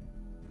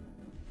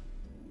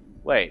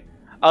 Wait.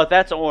 Oh,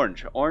 that's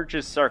orange. Orange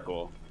is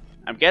circle.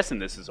 I'm guessing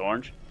this is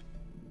orange.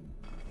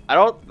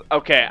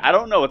 Okay, I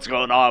don't know what's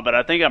going on, but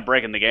I think I'm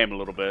breaking the game a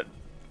little bit.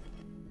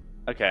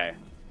 Okay.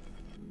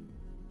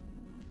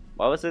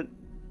 What was it?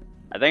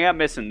 I think I'm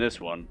missing this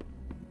one.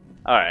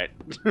 Alright.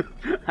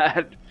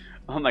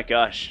 Oh my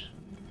gosh.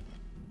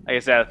 Like I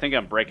said, I think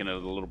I'm breaking it a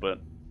little bit.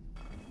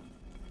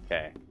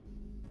 Okay.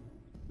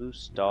 Blue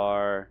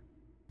star.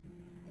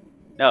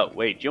 No,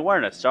 wait, you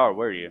weren't a star,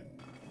 were you?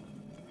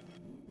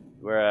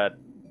 We're at...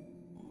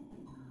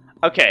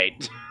 Okay.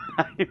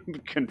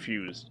 I'm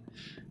confused.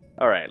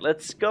 Alright,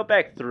 let's go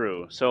back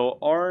through. So,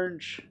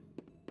 orange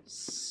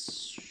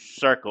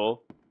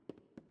circle.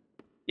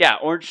 Yeah,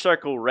 orange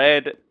circle,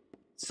 red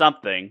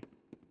something.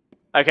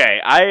 Okay,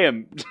 I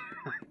am...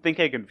 I think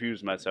I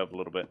confused myself a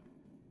little bit.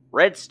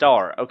 Red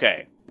star,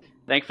 okay.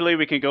 Thankfully,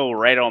 we can go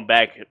right on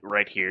back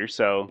right here,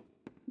 so...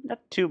 Not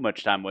too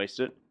much time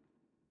wasted.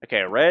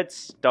 Okay, red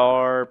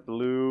star,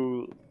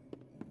 blue...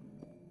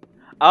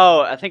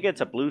 Oh, I think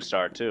it's a blue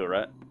star too,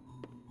 right?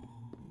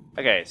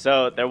 Okay,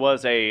 so there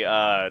was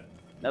a,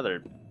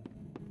 another...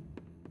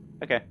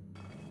 Okay.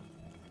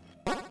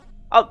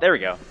 Oh, there we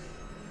go.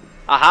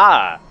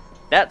 Aha!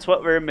 That's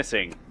what we're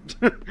missing.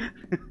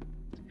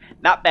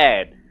 Not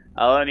bad.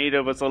 All I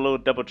needed was a little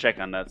double check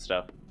on that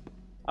stuff.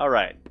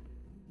 Alright.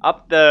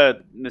 Up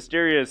the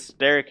mysterious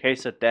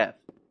staircase of death.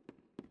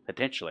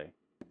 Potentially.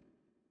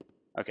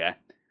 Okay.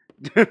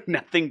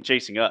 Nothing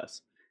chasing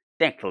us.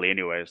 Thankfully,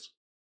 anyways.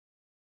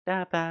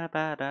 Da ba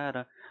ba da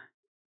da.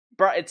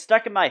 Bro, it's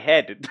stuck in my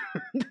head.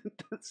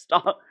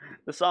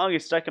 The song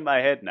is stuck in my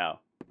head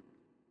now.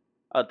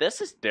 Oh, this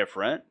is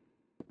different.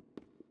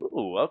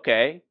 Ooh,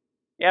 okay.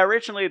 Yeah,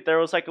 originally there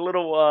was like a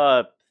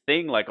little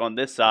thing like on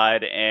this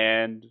side,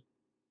 and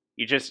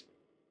you just,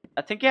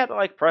 I think you have to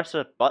like press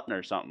a button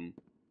or something.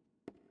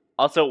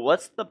 Also,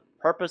 what's the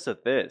purpose of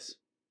this?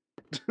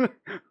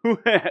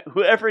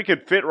 Whoever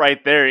could fit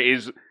right there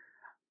is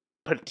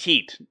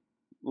petite,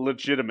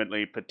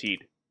 legitimately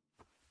petite.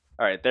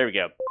 All right, there we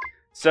go.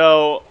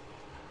 So,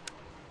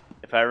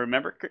 if I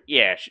remember,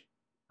 yeah.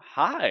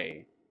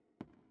 Hi.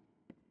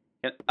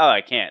 Oh, I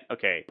can't.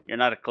 Okay, you're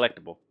not a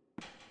collectible.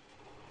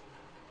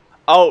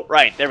 Oh,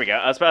 right, there we go.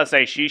 I was about to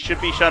say, she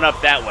should be shown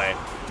up that way.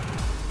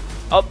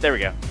 Oh, there we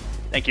go.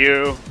 Thank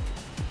you.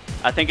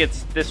 I think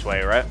it's this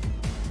way, right?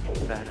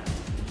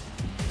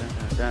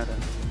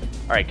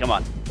 Alright, come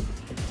on.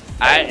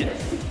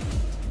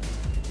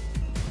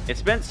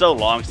 It's been so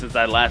long since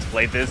I last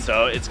played this,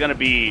 so it's gonna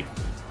be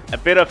a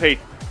bit of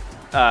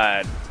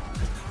a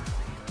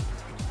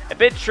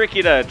bit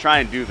tricky to try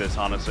and do this,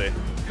 honestly.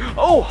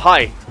 Oh,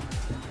 hi!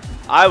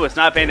 I was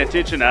not paying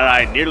attention and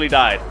I nearly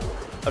died.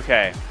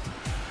 Okay.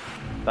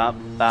 Bop,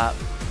 bop.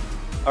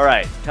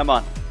 Alright, come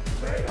on.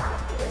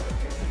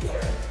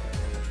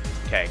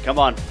 Okay, come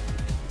on.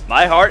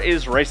 My heart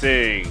is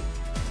racing.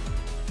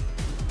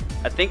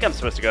 I think I'm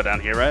supposed to go down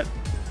here, right?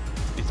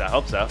 At least I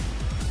hope so.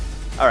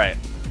 Alright.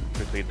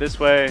 Quickly this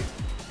way.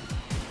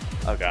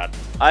 Oh god.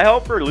 I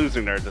hope we're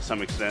losing her to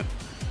some extent.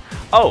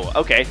 Oh,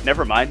 okay.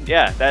 Never mind.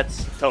 Yeah,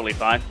 that's totally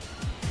fine.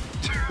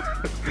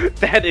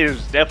 That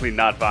is definitely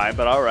not fine,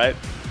 but alright.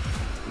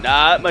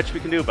 Not much we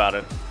can do about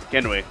it,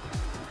 can we?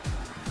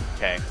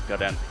 Okay, go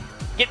down.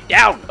 Get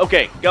down!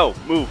 Okay, go.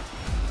 Move.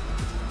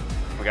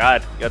 Oh my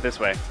god. Go this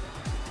way.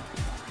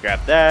 Grab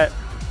that.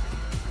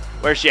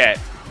 Where's she at?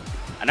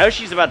 I know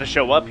she's about to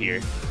show up here.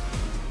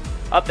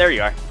 Oh, there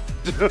you are.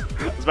 I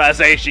was about to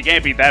say, she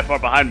can't be that far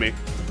behind me.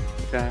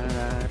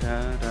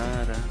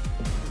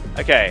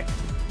 Okay.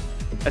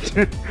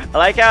 I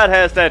like how it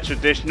has that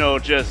traditional,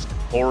 just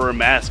horror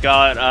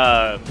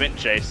mascot, vent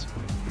chase.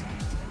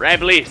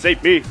 Rambly,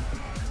 save me.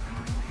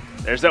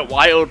 There's that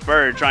wild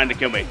bird trying to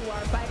kill me.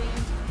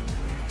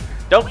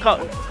 Don't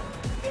come.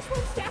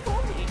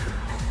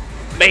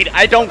 Mate,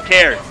 I don't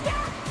care.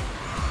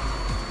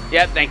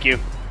 Yeah, thank you.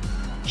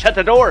 Shut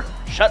the door.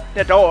 Shut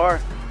the door.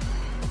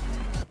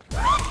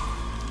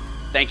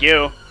 Thank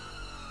you.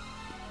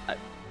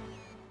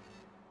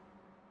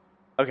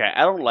 Okay,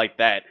 I don't like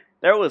that.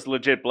 There was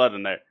legit blood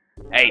in there.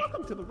 Hey.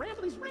 Welcome to the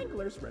Rambley's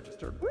Wranglers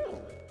registered room.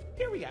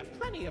 Here we have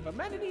plenty of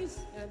amenities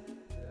and...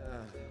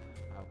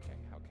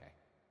 Okay.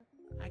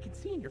 I can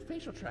see in your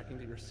facial tracking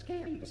that you're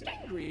scared,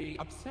 angry,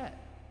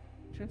 upset.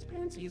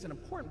 Transparency is an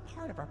important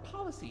part of our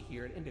policy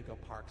here at Indigo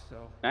Park,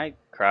 so... I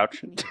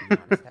crouch. We need to be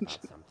honest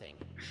about something.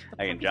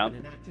 I can The park jump.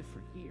 has been inactive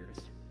for years.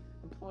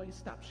 Employees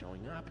stopped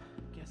showing up,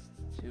 guests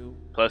too.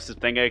 Closest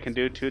thing I can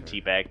do to a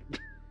teabag.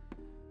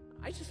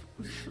 I just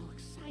was so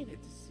excited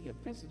to see a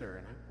visitor,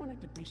 and I wanted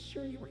to be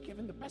sure you were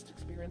given the best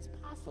experience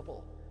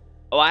possible.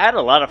 Oh, I had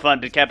a lot of fun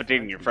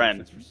decapitating your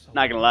friend.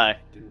 Not gonna lie. I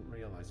didn't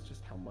realize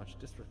just how much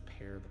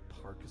disrepair the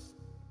park has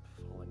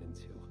fallen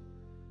into.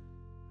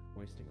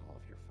 Wasting all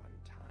of your fun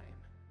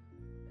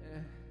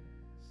time.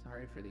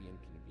 Sorry for the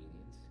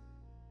inconvenience.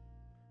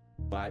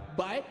 But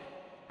I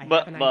have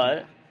an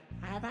idea.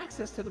 I have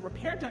access to the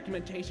repair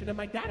documentation in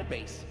my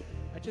database.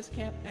 I just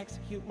can't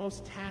execute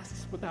most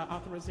tasks without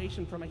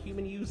authorization from a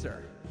human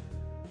user.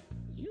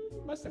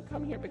 You must have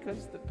come here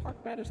because the park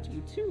matters to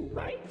you too,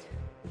 right?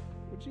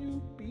 Would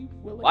you be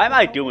willing Why am to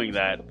I help doing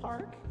restore that? the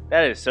park?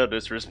 That is so I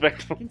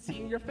disrespectful. can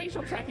see in your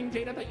facial tracking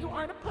data that you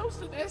aren't opposed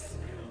to this.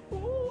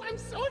 Ooh, I'm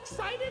so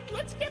excited.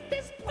 Let's get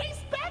this place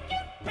back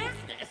in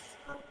business.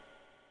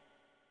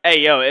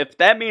 Hey, yo, if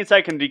that means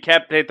I can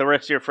decapitate the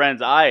rest of your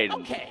friends,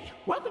 Okay,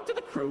 welcome to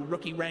the crew,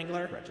 Rookie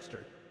Wrangler.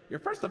 Registered. Your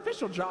first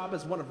official job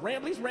as one of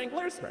Rambley's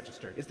Wranglers,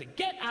 registered, is to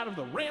get out of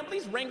the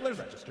Rambley's Wranglers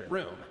registered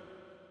room.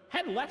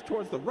 Head left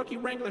towards the Rookie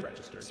Wrangler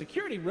registered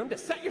security room to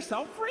set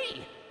yourself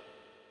free.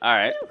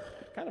 Alright. Whew,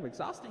 kind of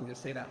exhausting to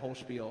say that whole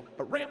spiel,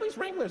 but Rambley's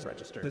Wranglers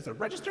registered is a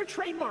registered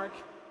trademark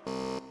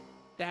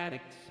that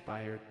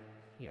expired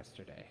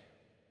yesterday.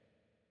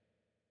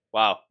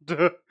 Wow.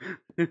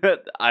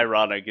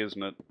 Ironic,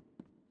 isn't it?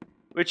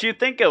 Which you'd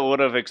think it would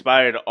have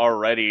expired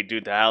already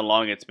due to how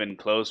long it's been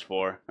closed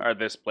for. Or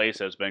this place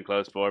has been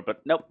closed for,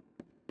 but nope.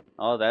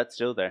 Oh, that's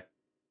still there.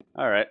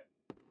 Alright.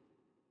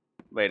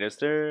 Wait, is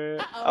there...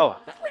 Oh.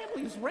 The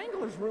Rambley's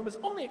Wranglers room is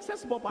only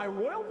accessible by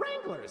Royal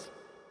Wranglers.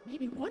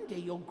 Maybe one day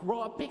you'll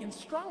grow up big and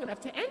strong enough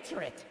to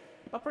enter it.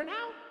 But for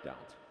now,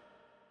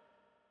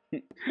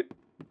 don't.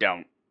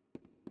 Don't.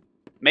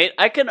 Mate,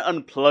 I can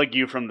unplug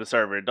you from the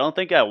server. Don't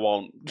think I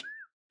won't.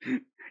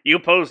 You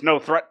pose no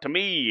threat to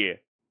me.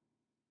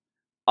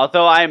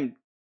 Although I'm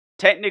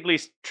technically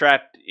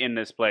trapped in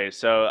this place,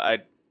 so I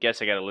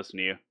guess I gotta listen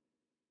to you.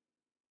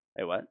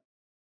 Hey, what?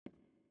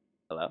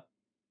 Hello?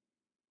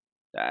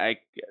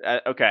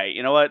 Okay,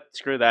 you know what?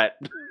 Screw that.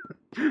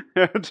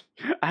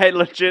 I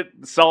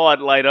legit saw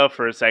it light up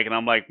for a second.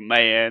 I'm like,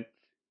 man.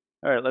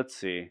 Alright, let's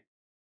see.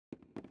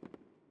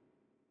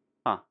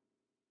 Huh.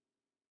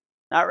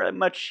 Not really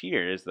much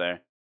here, is there?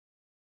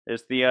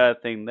 There's the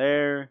thing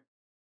there.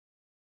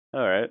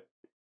 Alright.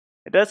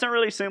 It doesn't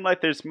really seem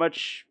like there's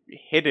much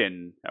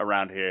hidden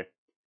around here.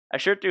 I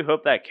sure do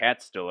hope that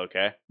cat's still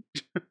okay.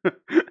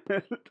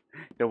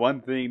 The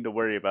one thing to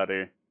worry about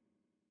here.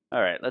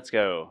 Alright, let's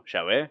go,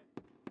 shall we?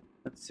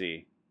 Let's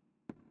see.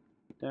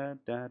 Da,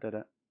 da, da,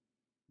 da.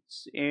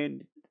 It's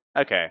in...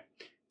 Okay.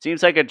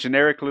 Seems like a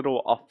generic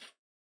little off...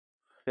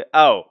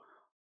 Oh.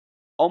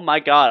 Oh my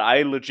god,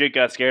 I legit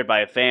got scared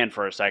by a fan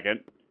for a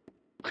second.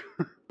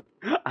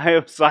 I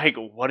was like,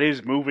 what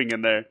is moving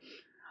in there?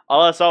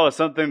 All I saw was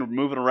something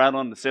moving around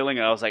on the ceiling,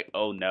 and I was like,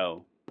 oh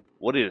no.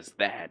 What is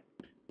that?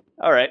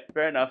 Alright,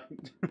 fair enough.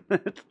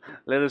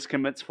 Let us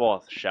commence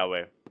forth, shall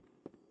we?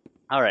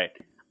 Alright.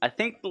 I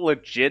think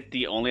legit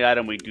the only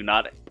item we do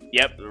not...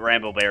 Yep,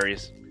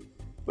 Rambleberries.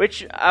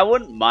 Which, I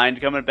wouldn't mind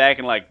coming back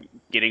and, like,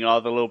 getting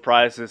all the little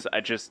prizes.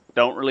 I just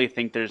don't really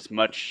think there's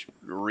much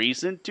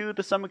reason to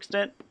some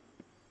extent.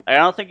 I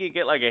don't think you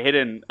get, like, a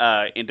hidden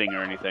ending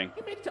or anything.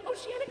 You made it to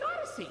Oceanic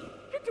Odyssey.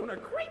 You're doing a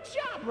great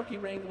job, Rookie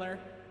Wrangler.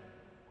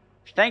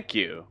 Thank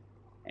you.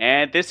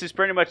 And this is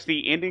pretty much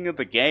the ending of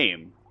the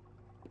game.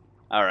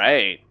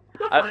 Alright.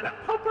 You'll find a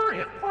potpourri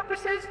of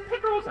porpoises,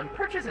 pickerels, and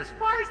perches as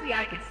far as the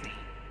eye can see.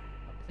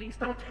 But please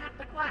don't tap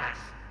the glass.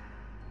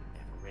 You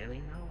never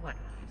really know what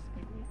lies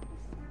beneath the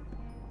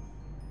surface.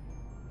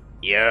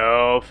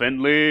 Yo,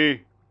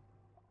 Findley.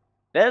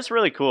 That's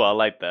really cool. I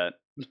like that.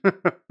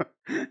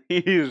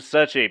 He's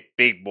such a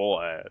big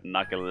boy,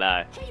 not gonna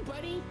lie. Hey,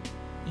 buddy.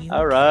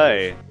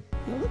 Alright.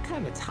 You look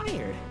kind of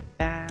tired.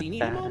 Do you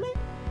need a moment?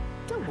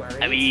 Don't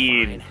worry, I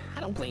mean... it's fine.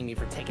 I don't blame you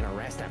for taking a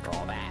rest after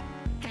all that.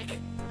 Heck,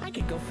 I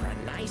could go for a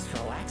nice,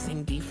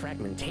 relaxing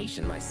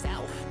defragmentation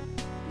myself.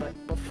 But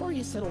before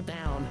you settle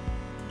down,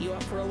 you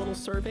up for a little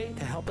survey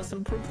to help us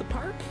improve the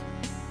park?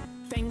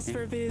 Thanks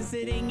for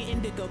visiting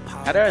Indigo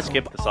Park. How do I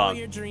skip the song?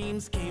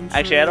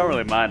 Actually, I don't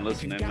really mind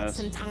listening to this.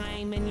 Some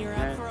time and you're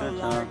up for a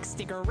lark,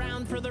 stick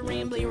around for the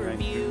Rambly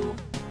review.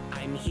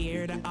 I'm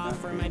here to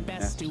offer my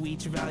best to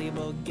each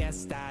valuable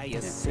guest I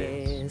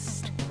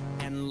assist.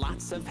 And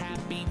lots of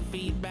happy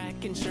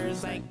feedback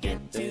ensures I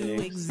get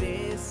to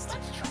exist.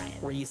 Let's try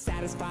it. Were you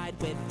satisfied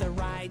with the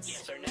rides?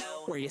 Yes or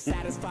no? Were you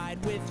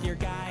satisfied with your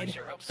guide? I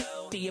sure hope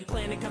so. Do you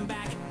plan to come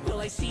back? Will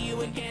I see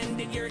you again?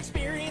 Did your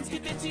experience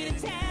convince you to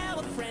tell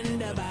a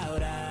friend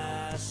about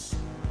us?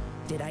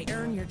 Did I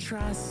earn your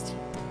trust?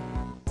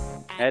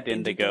 At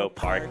Indigo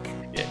Park.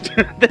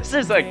 Yeah. This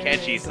is a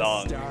catchy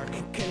song.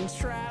 Stark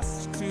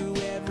contrast to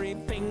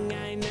everything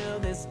I know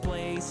this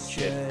place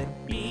should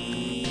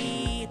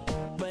be.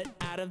 But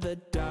out of the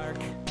dark,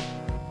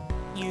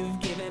 you've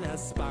given a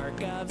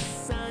spark of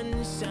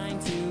sunshine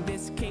to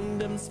this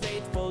kingdom's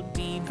faithful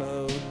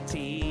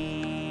devotee.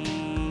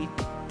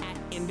 At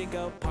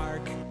Indigo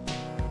Park,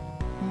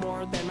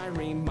 more than my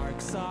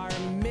remarks are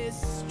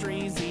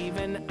mysteries.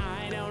 Even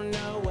I don't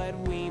know what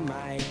we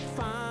might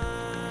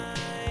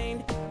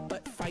find.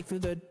 But fight through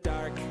the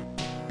dark,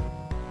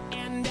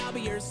 and I'll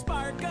be your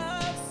spark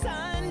of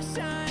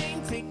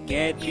sunshine to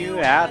Get you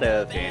out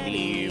of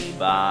any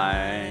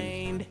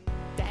bind.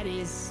 That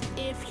is,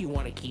 if you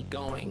want to keep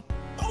going.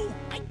 Oh,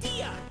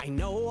 idea! I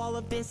know all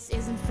of this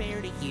isn't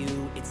fair to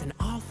you. It's an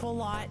awful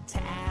lot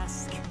to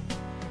ask.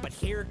 But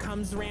here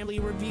comes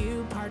Rambly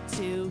Review Part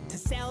 2 to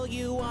sell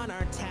you on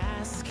our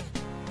task.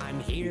 I'm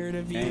here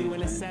to view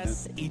and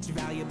assess each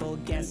valuable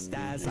guest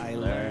as I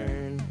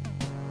learn.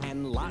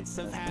 And lots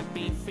of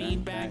happy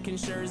feedback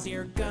ensures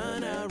you're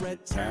gonna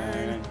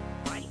return.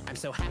 Right, I'm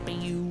so happy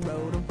you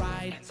rode a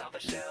ride and saw the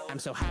show. I'm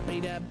so happy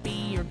to be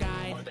your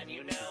guide. More than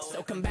you know.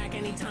 So come back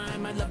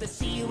anytime, I'd love to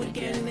see you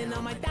again. In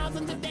all my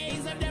thousands of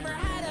days, I've never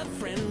had a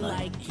friend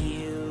like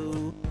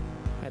you.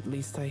 At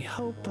least I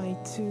hope I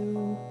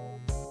do.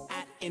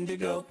 At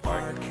Indigo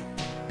Park,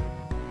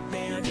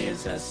 there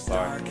is a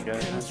stark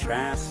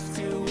contrast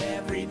to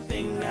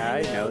everything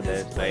I know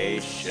this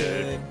place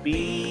should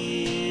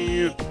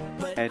be.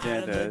 Head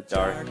in the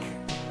dark,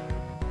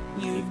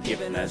 You've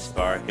given a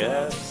spark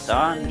of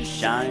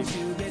sunshine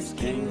to this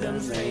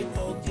kingdom's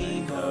faithful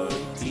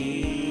devotee.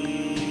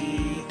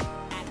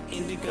 At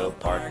Indigo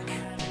Park,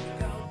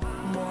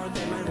 more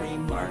than my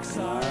remarks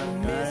are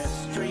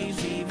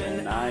mysteries.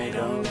 Even I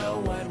don't know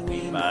what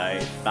we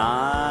might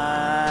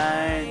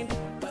find.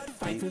 But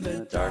fight through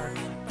the dark,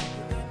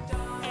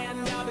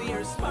 and I'll be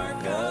your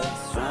spark of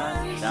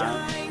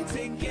sunshine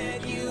to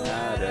get you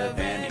out of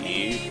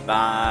any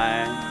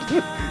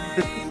bind.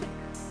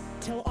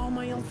 Till all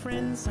my old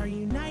friends are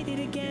united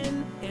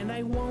again, and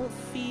I won't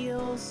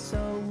feel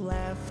so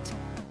left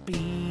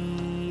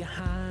behind.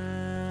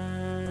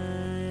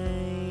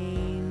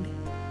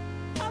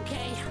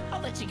 Okay,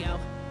 I'll let you go.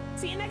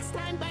 See you next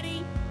time,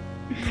 buddy.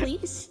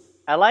 Please?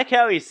 I like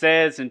how he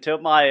says, until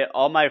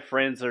all my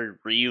friends are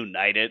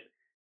reunited.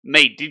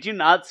 Mate, did you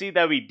not see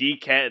that we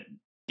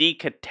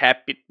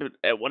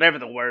whatever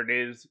the word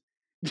is,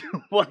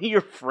 one of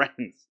your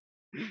friends?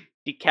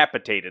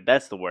 Decapitated,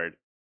 that's the word.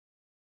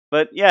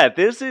 But yeah,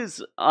 this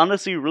is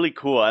honestly really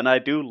cool, and I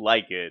do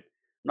like it.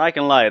 I'm not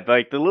gonna lie,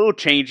 like the little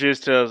changes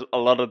to a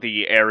lot of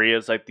the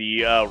areas, like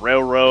the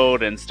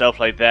railroad and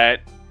stuff like that.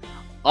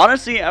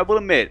 Honestly, I will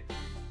admit,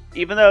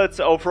 even though it's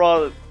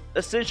overall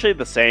essentially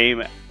the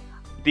same.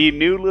 The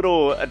new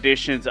little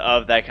additions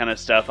of that kind of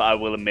stuff, I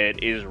will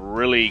admit, is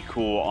really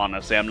cool,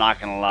 honestly, I'm not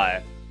gonna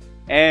lie.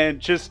 And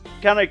just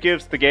kind of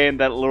gives the game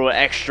that little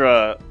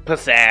extra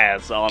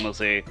pizzazz,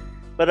 honestly.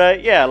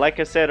 But yeah, like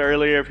I said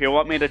earlier, if you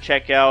want me to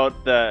check out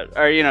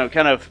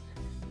kind of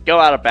go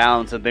out of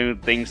bounds and do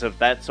things of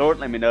that sort,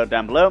 let me know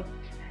down below.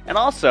 And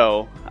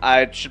also,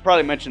 I should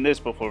probably mention this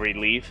before we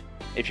leave.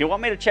 If you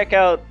want me to check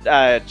out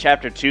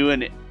Chapter 2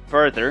 and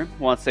further,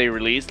 once they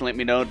release, let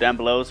me know down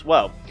below as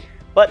well.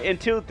 But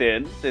until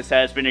then, this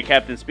has been your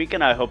Captain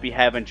speaking. I hope you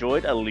have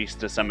enjoyed, at least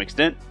to some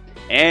extent.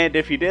 And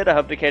if you did, I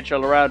hope to catch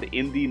y'all around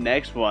in the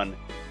next one.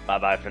 Bye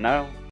bye for now.